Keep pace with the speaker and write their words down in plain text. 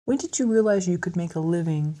When did you realize you could make a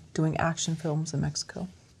living doing action films in Mexico?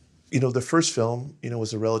 The first film,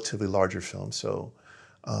 was a relatively larger film. So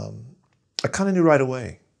I kind of knew right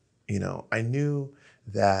away. I knew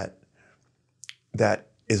that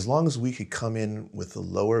as long as we could come in with a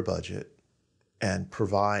lower budget and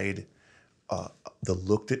provide the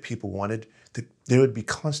look that people wanted, that there would be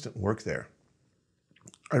constant work there.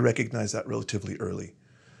 I recognized that relatively early.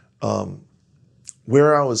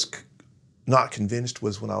 Where I was not convinced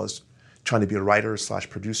was when I was trying to be a writer slash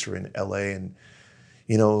producer in LA, and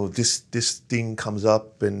this thing comes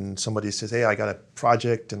up and somebody says, hey, I got a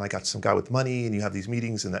project and I got some guy with money, and you have these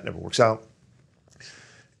meetings and that never works out.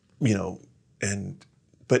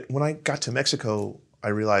 But when I got to Mexico, I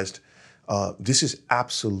realized this is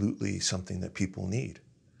absolutely something that people need.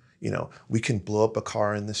 We can blow up a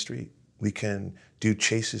car in the street. We can do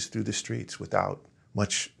chases through the streets without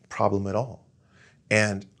much problem at all.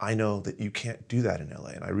 And I know that you can't do that in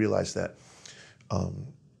LA. And I realized that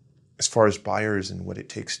as far as buyers and what it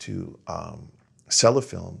takes to sell a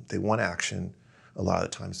film, they want action a lot of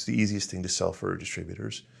the times. It's the easiest thing to sell for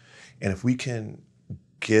distributors. And if we can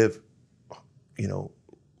give,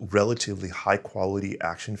 relatively high quality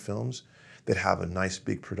action films that have a nice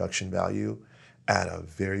big production value at a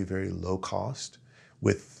very, very low cost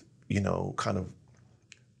with, kind of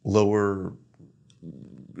lower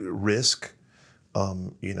risk,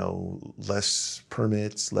 less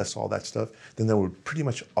permits, less all that stuff, then there would pretty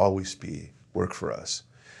much always be work for us.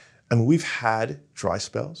 I mean, we've had dry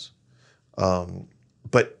spells,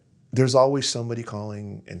 but there's always somebody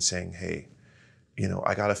calling and saying, hey,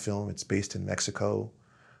 I got a film, it's based in Mexico.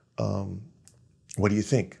 What do you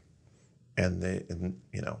think?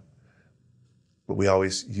 But we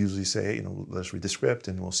always usually say, let's read the script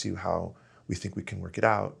and we'll see how we think we can work it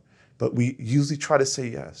out. But we usually try to say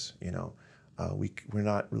yes. We're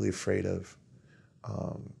not really afraid of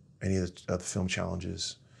any of the film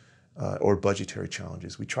challenges or budgetary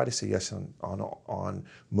challenges. We try to say yes on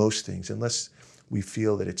most things, unless we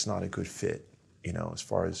feel that it's not a good fit. As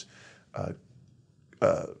far as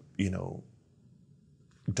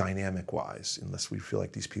dynamic-wise, unless we feel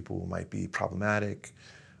like these people might be problematic,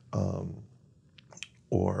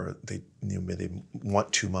 or they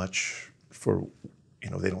want too much for,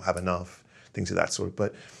 they don't have enough, things of that sort.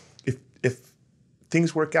 But if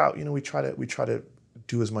things work out, we try to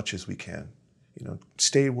do as much as we can.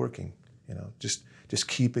 Stay working. Just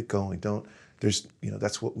keep it going.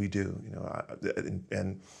 That's what we do.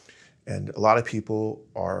 And a lot of people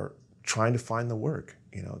are trying to find the work.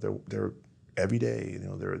 They're every day.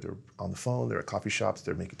 They're on the phone. They're at coffee shops.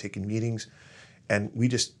 They're taking meetings, and we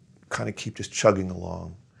just kind of keep just chugging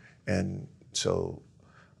along. And so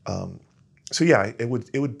yeah, it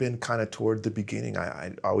would been kind of toward the beginning.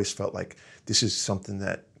 I always felt like this is something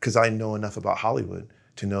that, because I know enough about Hollywood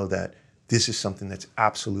to know that this is something that's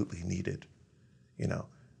absolutely needed, to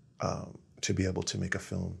be able to make a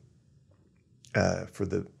film for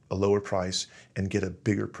a lower price and get a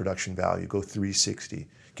bigger production value, go 360,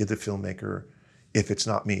 give the filmmaker, if it's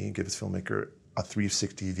not me, give the filmmaker a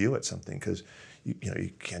 360 view at something, because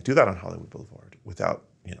you can't do that on Hollywood Boulevard without,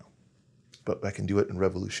 but I can do it in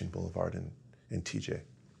Revolution Boulevard and TJ.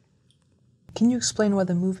 Can you explain why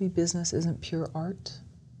the movie business isn't pure art?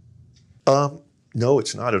 No,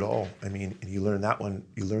 it's not at all. I mean, and you learn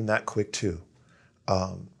that quick too.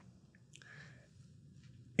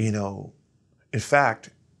 In fact,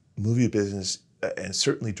 movie business, and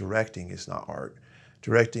certainly directing, is not art.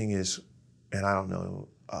 Directing is, and I don't know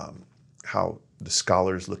how the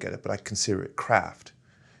scholars look at it, but I consider it craft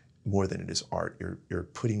more than it is art. You're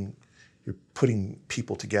putting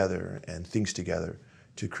people together and things together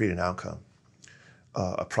to create an outcome,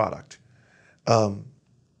 a product.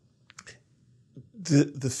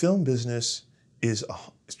 The film business is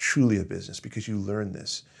truly a business, because you learn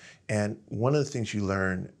this. And one of the things you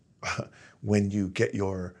learn when you get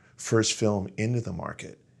your first film into the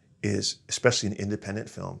market is, especially an independent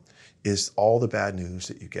film, is all the bad news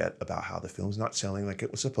that you get about how the film's not selling like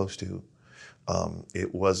it was supposed to.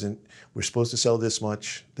 We're supposed to sell this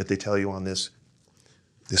much that they tell you on this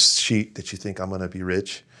sheet that you think I'm gonna be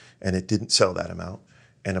rich, and it didn't sell that amount.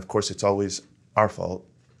 And of course, it's always our fault,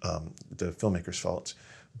 the filmmaker's fault.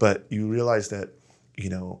 But you realize that,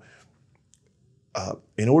 in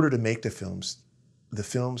order to make the films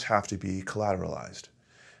have to be collateralized.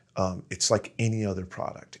 It's like any other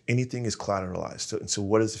product. Anything is collateralized. So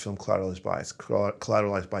what is the film collateralized by? It's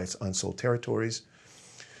collateralized by its unsold territories.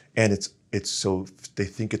 And it's so if they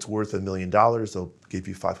think it's worth $1 million, they'll give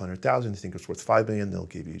you 500,000. They think it's worth 5 million, they'll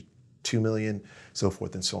give you 2 million, so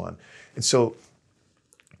forth and so on. And so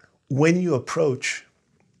when you approach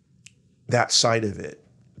that side of it,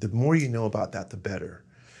 the more you know about that, the better.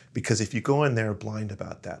 Because if you go in there blind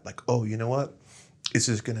about that, like, oh, you know what? This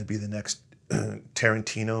is going to be the next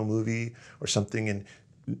Tarantino movie or something, and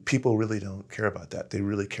people really don't care about that. They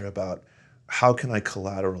really care about, how can I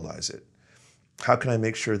collateralize it? How can I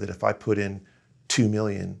make sure that if I put in $2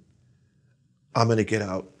 million, I'm going to get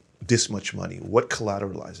out this much money? What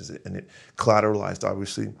collateralizes it? And it collateralized,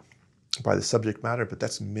 obviously, by the subject matter, but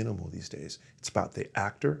that's minimal these days. It's about the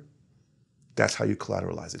actor. That's how you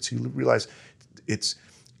collateralize it. So you realize it's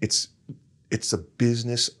a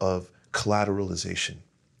business of collateralization.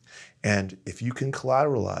 And if you can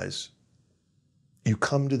collateralize, you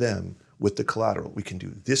come to them with the collateral. We can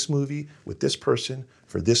do this movie with this person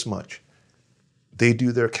for this much. They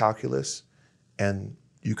do their calculus, and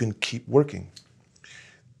you can keep working.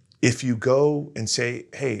 If you go and say,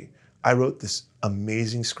 hey, I wrote this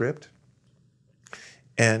amazing script,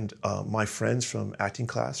 and my friends from acting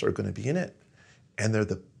class are going to be in it, and they're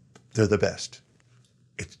the best.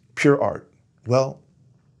 It's pure art. Well,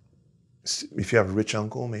 if you have a rich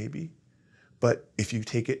uncle, maybe. But if you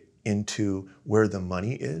take it into where the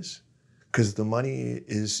money is, because the money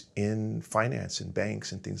is in finance and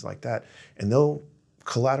banks and things like that, and they'll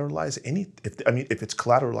collateralize if it's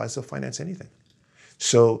collateralized, they'll finance anything.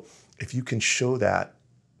 So if you can show that,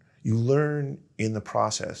 you learn in the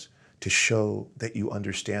process to show that you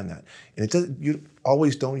understand that. And you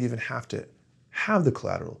always don't even have to have the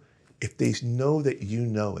collateral. If they know that you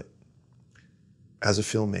know it as a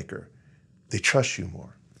filmmaker, they trust you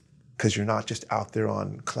more, because you're not just out there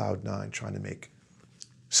on cloud nine trying to make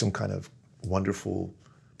some kind of wonderful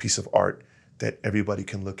piece of art that everybody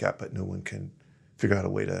can look at, but no one can figure out a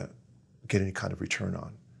way to get any kind of return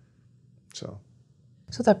on. So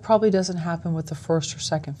that probably doesn't happen with the first or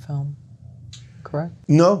second film, correct?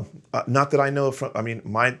 No, not that I know from. I mean,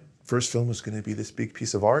 my first film was going to be this big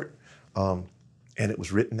piece of art, and it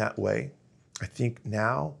was written that way. I think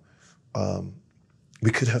now we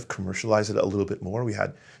could have commercialized it a little bit more. We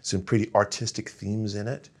had some pretty artistic themes in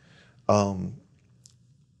it.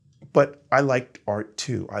 But I liked art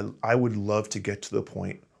too. I would love to get to the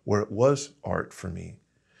point where it was art for me,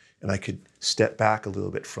 and I could step back a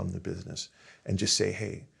little bit from the business and just say,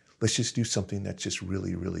 hey, let's just do something that's just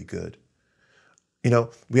really, really good. You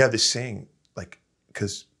know, we have this saying, like,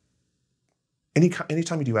 because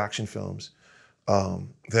anytime you do action films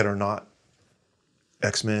that are not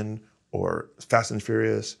X-Men or Fast and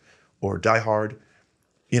Furious or Die Hard,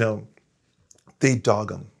 you know, they dog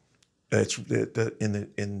them. Because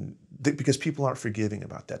people aren't forgiving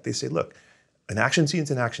about that. They say, look, an action scene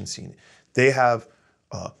is an action scene. They have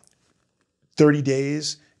 30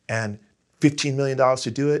 days and $15 million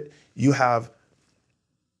to do it. You have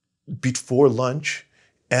before lunch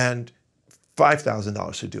and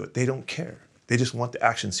 $5,000 to do it. They don't care. They just want the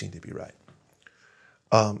action scene to be right.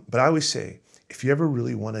 But I always say, if you ever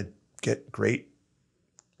really want to get great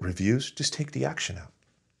reviews, just take the action out.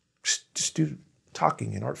 Just do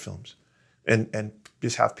talking in art films, and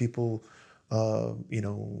just have people,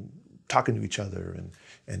 talking to each other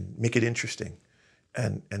and make it interesting,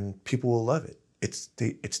 and people will love it. It's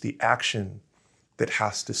the action that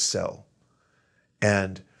has to sell,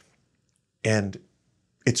 and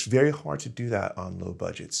it's very hard to do that on low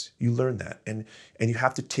budgets. You learn that, and you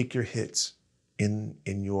have to take your hits in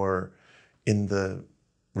the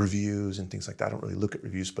reviews and things like that. I don't really look at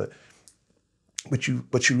reviews, but you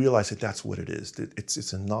realize that that's what it is.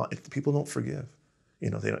 That people don't forgive. You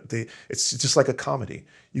know, it's just like a comedy.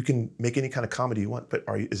 You can make any kind of comedy you want, but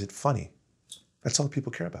is it funny? That's all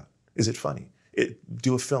people care about. Is it funny?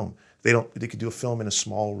 Do a film. They could do a film in a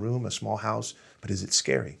small room, a small house, but is it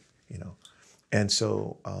scary? You know, and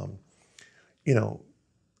so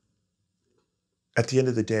at the end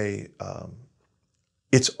of the day,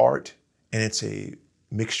 it's art, and it's a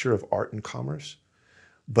mixture of art and commerce.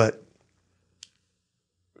 But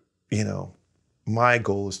my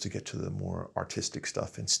goal is to get to the more artistic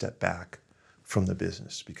stuff and step back from the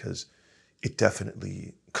business, because it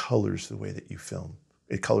definitely colors the way that you film.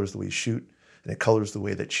 It colors the way you shoot, and it colors the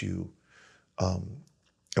way that you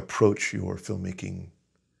approach your filmmaking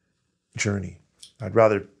journey. I'd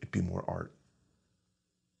rather it be more art.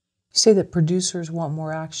 You say that producers want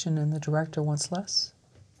more action and the director wants less?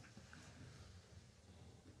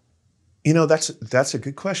 That's a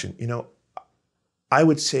good question. I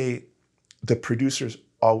would say the producers,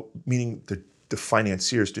 meaning the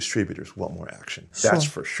financiers, distributors, want more action. Sure. That's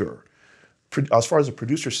for sure. As far as the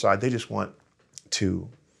producer side, they just want to,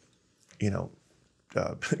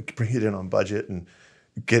 bring it in on budget and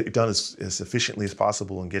get it done as efficiently as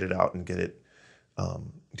possible and get it out and get it,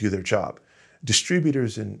 do their job.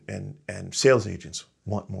 Distributors and sales agents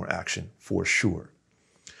want more action for sure.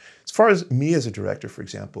 far as me as a director, for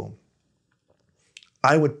example,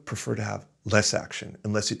 I would prefer to have less action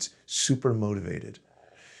unless it's super motivated,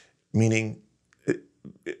 meaning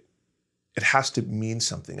it has to mean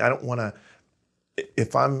something. I don't want to,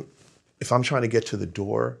 if I'm trying to get to the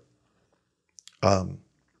door,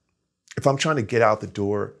 if I'm trying to get out the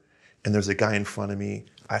door and there's a guy in front of me,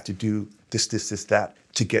 I have to do this, that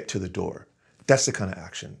to get to the door. That's the kind of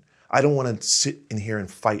action. I don't want to sit in here and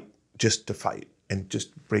fight just to fight and just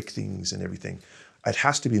break things and everything. It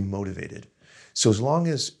has to be motivated. So as long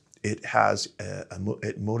as it has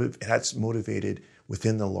it's motivated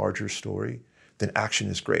within the larger story, then action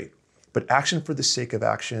is great. But action for the sake of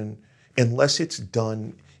action, unless it's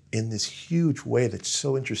done in this huge way that's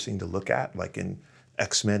so interesting to look at, like in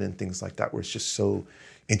X-Men and things like that, where it's just so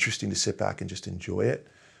interesting to sit back and just enjoy it,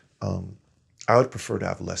 I would prefer to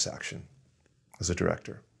have less action as a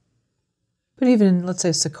director. But even, let's say,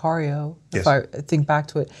 Sicario, Yes. if I think back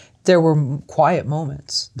to it, there were quiet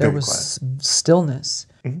moments. There Very was stillness.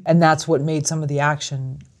 And that's what made some of the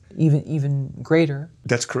action even greater.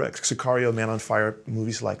 That's correct. Sicario, Man on Fire,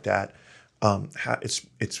 movies like that,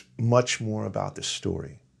 it's much more about the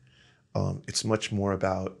story. It's much more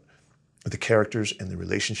about the characters and the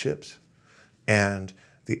relationships. And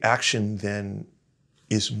the action then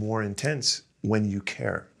is more intense when you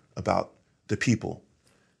care about the people,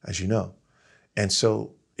 as you know. And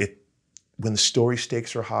so when the story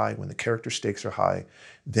stakes are high, when the character stakes are high,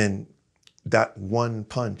 then that one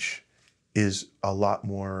punch is a lot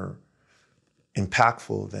more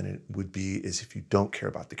impactful than it would be as if you don't care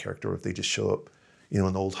about the character, or if they just show up, in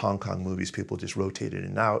the old Hong Kong movies, people just rotate in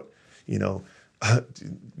and out, to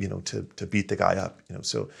beat the guy up,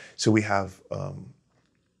 So we have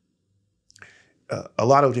a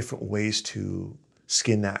lot of different ways to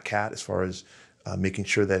skin that cat as far as making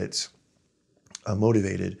sure that it's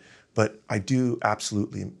motivated. But I do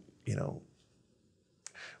absolutely,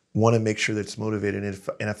 want to make sure that it's motivated.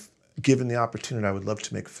 And if given the opportunity, I would love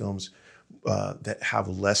to make films that have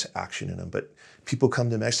less action in them. But people come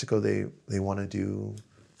to Mexico, they want to do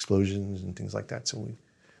explosions and things like that. So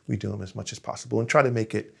we do them as much as possible and try to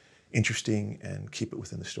make it interesting and keep it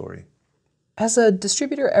within the story. Has a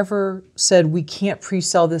distributor ever said, we can't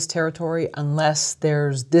pre-sell this territory unless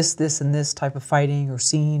there's this, and this type of fighting or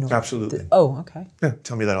scene? Or Absolutely. Oh, okay. Yeah,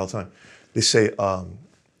 tell me that all the time. They say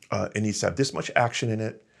it needs to have this much action in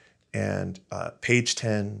it, and page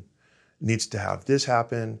 10 needs to have this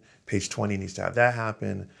happen, page 20 needs to have that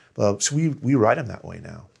happen. So we write them that way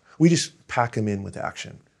now. We just pack them in with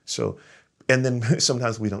action. So, and then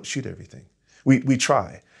sometimes we don't shoot everything. We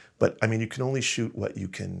try, but I mean, you can only shoot what you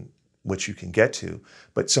can get to.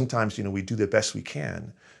 But sometimes, we do the best we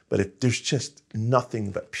can. But if there's just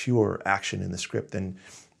nothing but pure action in the script, then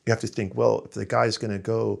you have to think, well, if the guy's going to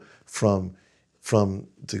go from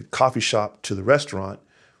the coffee shop to the restaurant,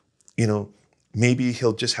 maybe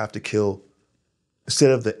he'll just have to kill, instead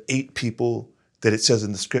of the 8 people that it says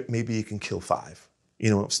in the script, maybe he can kill 5,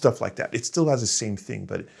 stuff like that. It still has the same thing,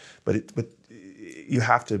 but you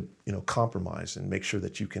have to, compromise and make sure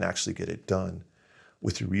that you can actually get it done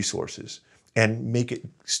with your resources and make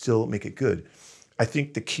it good. I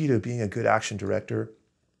think the key to being a good action director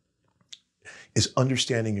is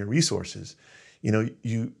understanding your resources.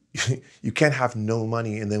 You can't have no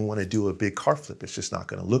money and then want to do a big car flip. It's just not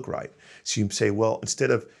going to look right. So you say, well, instead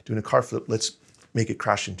of doing a car flip, let's make it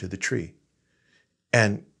crash into the tree.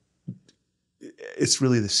 And it's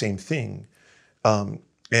really the same thing.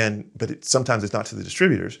 But sometimes it's not to the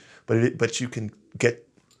distributors, but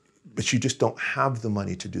you just don't have the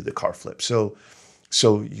money to do the car flip. So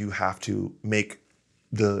you have to make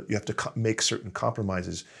certain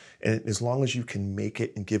compromises. And as long as you can make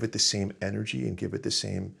it and give it the same energy and give it the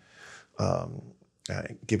same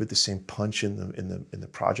punch in the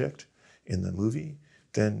project, in the movie,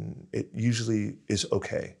 then it usually is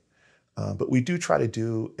okay. But we do try to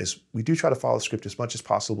follow the script as much as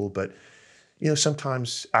possible. But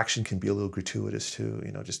sometimes action can be a little gratuitous too.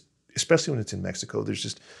 Just especially when it's in Mexico. There's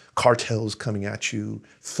just cartels coming at you: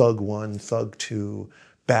 Thug 1, Thug 2,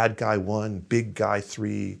 Bad Guy 1, Big Guy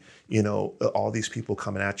 3. All these people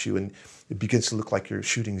coming at you, and it begins to look like you're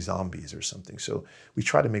shooting zombies or something. So we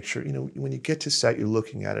try to make sure, when you get to set, you're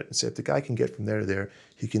looking at it and say, if the guy can get from there to there,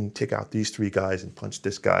 he can take out these 3 guys and punch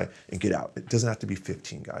this guy and get out. It doesn't have to be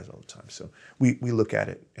 15 guys all the time. So we look at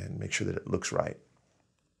it and make sure that it looks right.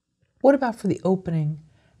 What about for the opening?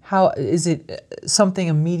 How is it something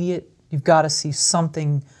immediate? You've got to see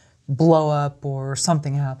something blow up or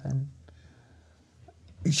something happen.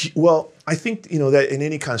 Well, I think, that in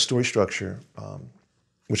any kind of story structure,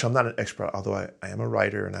 which I'm not an expert, although I am a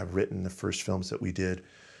writer and I've written the first films that we did,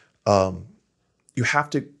 you have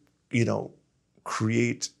to you know,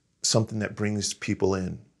 create something that brings people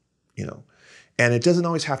in, you know. And it doesn't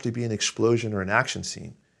always have to be an explosion or an action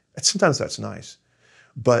scene. And sometimes that's nice,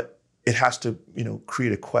 but it has to, you know,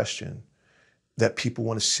 create a question that people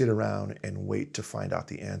want to sit around and wait to find out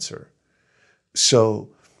the answer. So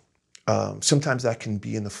sometimes that can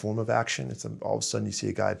be in the form of action. It's all of a sudden you see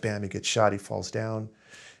a guy, bam, he gets shot, he falls down,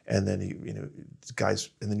 and then and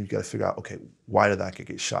then you've got to figure out, okay, why did that guy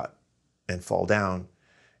get shot and fall down?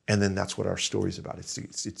 And then that's what our story's about.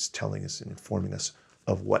 It's telling us and informing us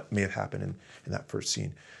of what may have happened in that first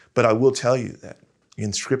scene. But I will tell you that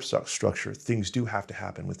in script structure, things do have to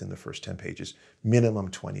happen within the first 10 pages, minimum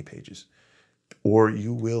 20 pages, or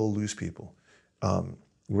you will lose people.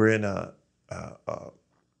 We're in a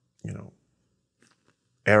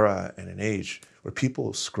era and an age where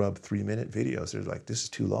people scrub 3-minute videos. They're like, this is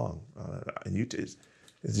too long. And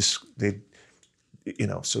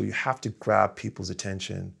so you have to grab people's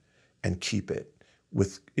attention and keep it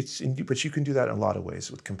but you can do that in a lot of ways,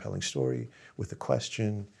 with compelling story, with a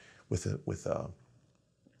question, with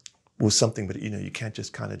something, but you can't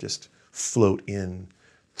just kind of just float in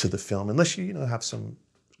to the film unless you have some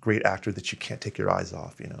great actor that you can't take your eyes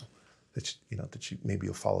off, that maybe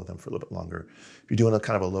you'll follow them for a little bit longer. If you're doing a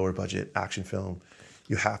kind of a lower budget action film,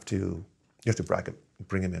 you have to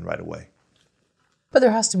bring them in right away. But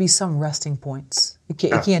there has to be some resting points. It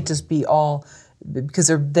can't just be all, because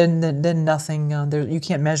then nothing. You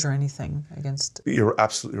can't measure anything against. You're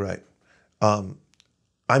absolutely right.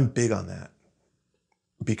 I'm big on that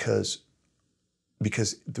because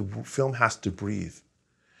the film has to breathe.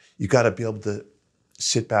 You got to be able to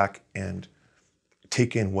sit back and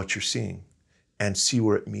take in what you're seeing and see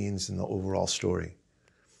where it means in the overall story.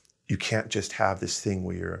 You can't just have this thing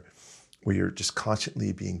where you're just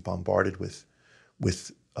constantly being bombarded with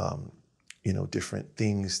different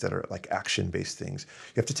things that are like action-based things.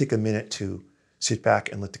 You have to take a minute to sit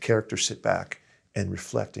back and let the characters sit back and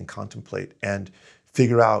reflect and contemplate and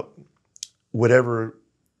figure out whatever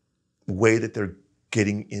way that they're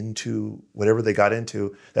getting into, whatever they got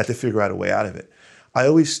into, they have to figure out a way out of it. I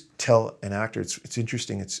always tell an actor, it's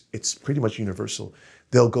interesting, it's pretty much universal.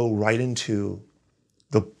 They'll go right into,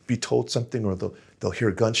 they'll be told something, or they'll hear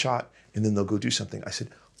a gunshot and then they'll go do something. I said,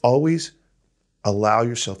 always allow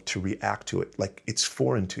yourself to react to it like it's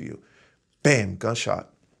foreign to you. Bam, gunshot.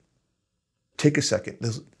 Take a second.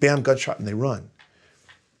 Bam, gunshot, and they run.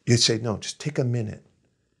 You'd say, no, just take a minute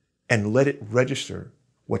and let it register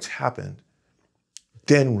what's happened,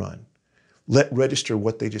 then run. Let register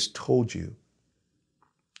what they just told you,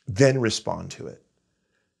 then respond to it.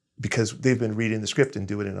 Because they've been reading the script and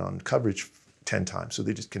doing it on coverage 10 times, so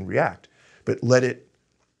they just can react. But let it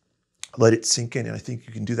sink in, and I think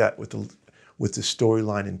you can do that with the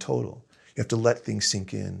storyline in total. You have to let things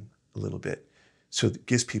sink in a little bit, so it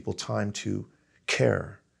gives people time to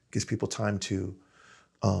care, gives people time to,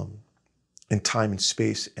 and time and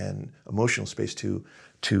space and emotional space to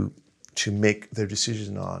make their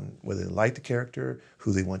decision on whether they like the character,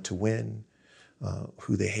 who they want to win,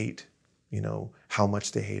 who they hate, how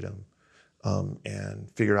much they hate them,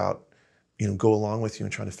 and figure out, go along with you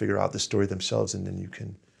and trying to figure out the story themselves, and then you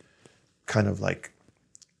can kind of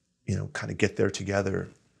get there together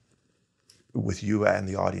with you and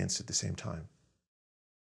the audience at the same time.